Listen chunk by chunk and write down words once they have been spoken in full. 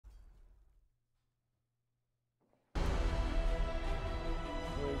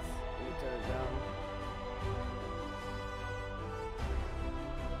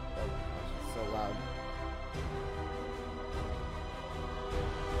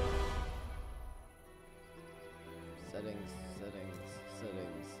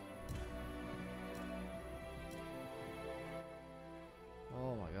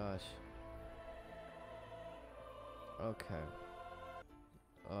Okay.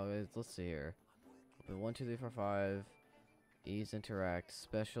 Let's see here. 1, 2, 3, 4, 5. E's interact.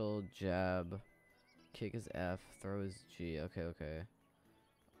 Special jab. Kick is F. Throw is G. Okay, okay.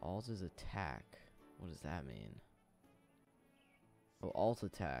 Alt is attack. What does that mean? Oh, alt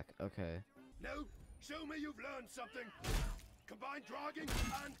attack. Okay. No, show me you've learned something. Combine dragging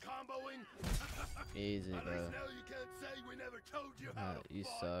and comboing. Easy, At bro. least now you can't say we never told you how to You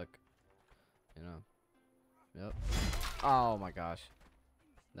fight. suck. You know. Yep. Oh my gosh.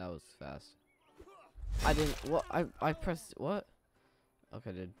 That was fast. I didn't. What? I pressed. What?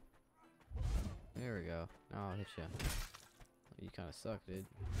 Okay, dude. There we go. Now I'll hit you. You kind of suck, dude.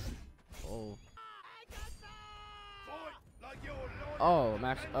 Oh. Fight like you're loyal Oh,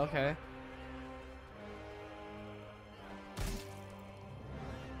 Max. and Okay.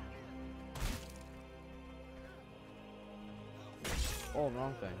 Oh,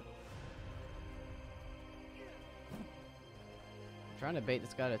 wrong thing. I'm trying to bait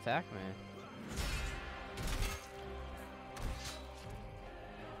this guy to attack me.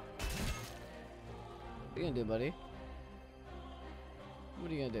 What are you gonna do, buddy?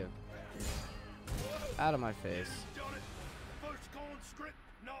 What are you gonna do? Out of my face. done it. First conscript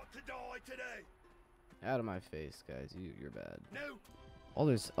not to die today. Out of my face, guys. You're bad. No, Oh,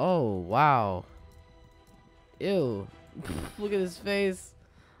 there's. Oh, wow. Ew. Look at his face.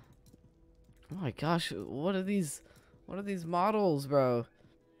 Oh my gosh. What are these models, bro?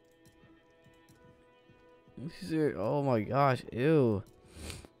 These are. Oh my gosh. Ew.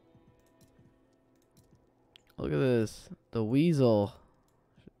 Look at this. The weasel.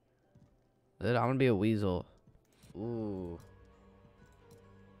 Dude, I'm gonna be a weasel. Ooh.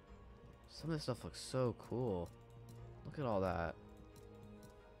 Some of this stuff looks so cool. Look at all that.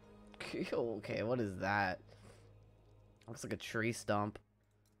 Okay, what is that? Looks like a tree stump.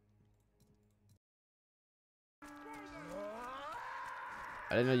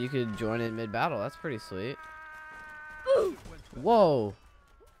 I didn't know you could join in mid-battle. That's pretty sweet. Whoa.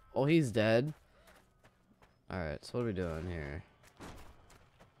 Oh, he's dead. Alright, so what are we doing here?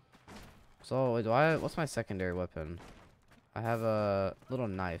 So, what's my secondary weapon? I have a little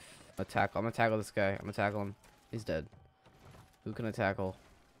knife. I'm gonna tackle this guy. I'm gonna tackle him. He's dead. Who can I tackle?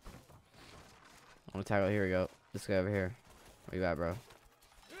 I'm gonna tackle. Here we go. This guy over here. Where you at, bro?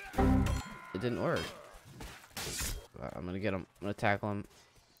 It didn't work. I'm gonna get him. I'm gonna tackle him.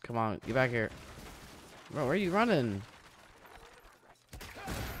 Come on, get back here. Bro, where are you running?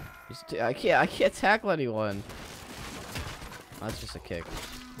 I can't tackle anyone. Oh, that's just a kick.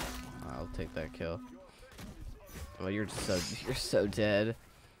 I'll take that kill. Oh, you're so dead.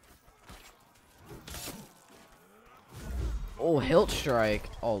 Oh, hilt strike.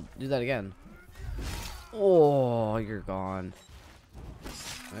 Oh, do that again. Oh, you're gone.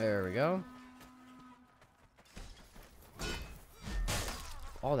 There we go.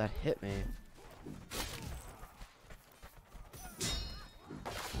 Oh, that hit me.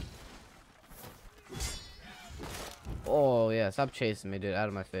 Oh, yeah. Stop chasing me, dude. Out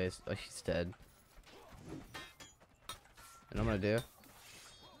of my face. Oh, he's dead. And I'm gonna do.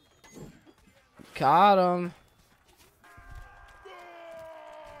 Got him.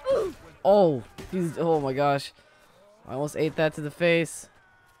 Oh, oh my gosh. I almost ate that to the face.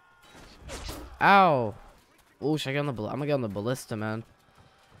 Ow. Oh, should I get on the I'm gonna get on the ballista, man.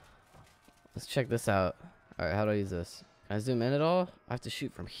 Let's check this out. Alright, how do I use this? Can I zoom in at all? I have to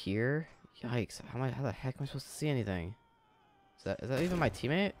shoot from here? Yikes. How the heck am I supposed to see anything? Is that even my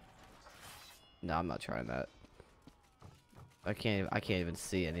teammate? No, I'm not trying that. I can't even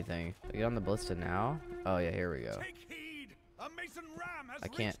see anything. I get on the ballista now? Oh yeah, here we go. I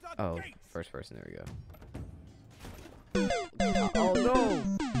can't. Oh, first person. There we go. Oh no!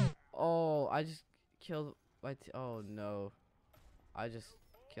 Oh, I just killed my. Oh no! I just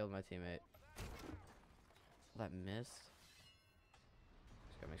killed my teammate. That missed.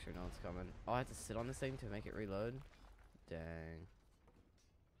 Just gotta make sure no one's coming. Oh, I have to sit on this thing to make it reload. Dang.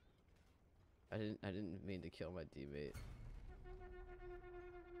 I didn't mean to kill my teammate.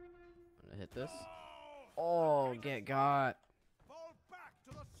 I'm gonna hit this. Oh, get got.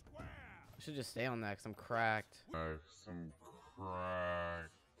 I should just stay on that because I'm cracked. I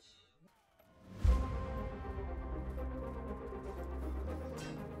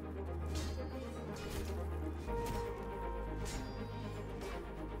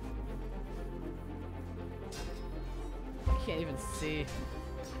can't even see.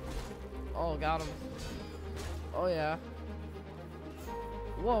 Oh, got him. Oh yeah.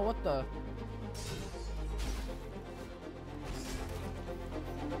 Whoa, what the?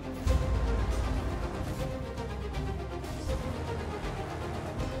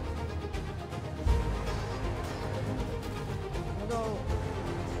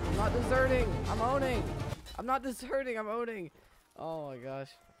 not deserting. I'm owning. I'm not deserting. I'm owning. Oh my gosh.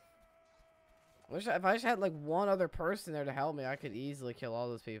 If I just had like one other person there to help me, I could easily kill all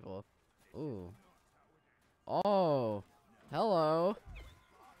those people. Ooh. Oh. Hello.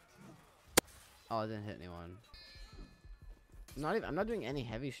 Oh, I didn't hit anyone. I'm not doing any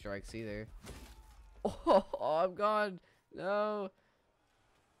heavy strikes either. Oh, I'm gone. No.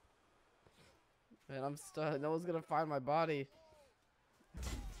 Man, I'm stuck. No one's gonna find my body.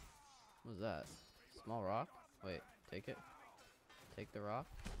 What was that? Small rock? Wait, take it. Take the rock.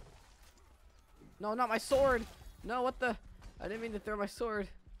 No, not my sword. No, what the? I didn't mean to throw my sword.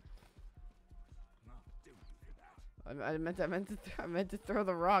 I meant to throw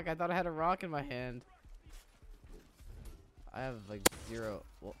the rock. I thought I had a rock in my hand. I have like 0.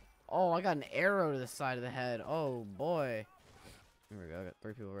 Well, oh, I got an arrow to the side of the head. Oh boy. Here we go. I got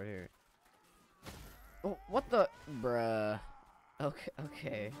 3 people right here. Oh, what the? Bruh.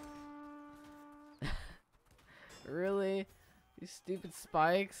 Okay. Really? These stupid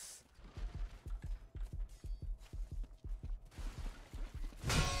spikes?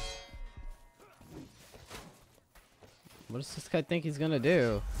 What does this guy think he's gonna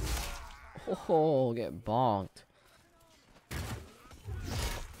do? Oh, get bonked.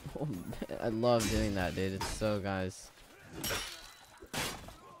 Oh, I love doing that, dude. It's so nice.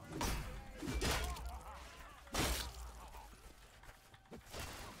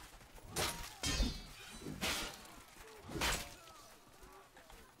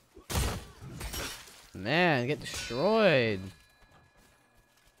 Man, get destroyed.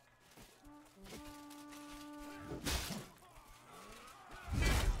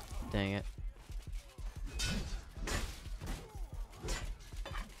 Dang it.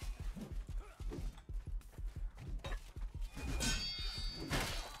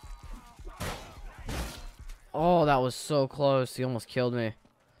 Oh, that was so close. He almost killed me.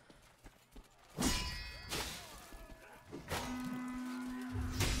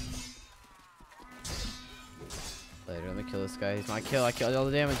 Later, let me kill this guy. He's my kill. I killed all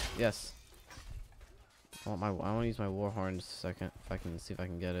the damage. Yes. I want to use my war horn just a second. If I can see if I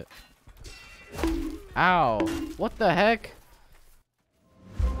can get it. Ow! What the heck?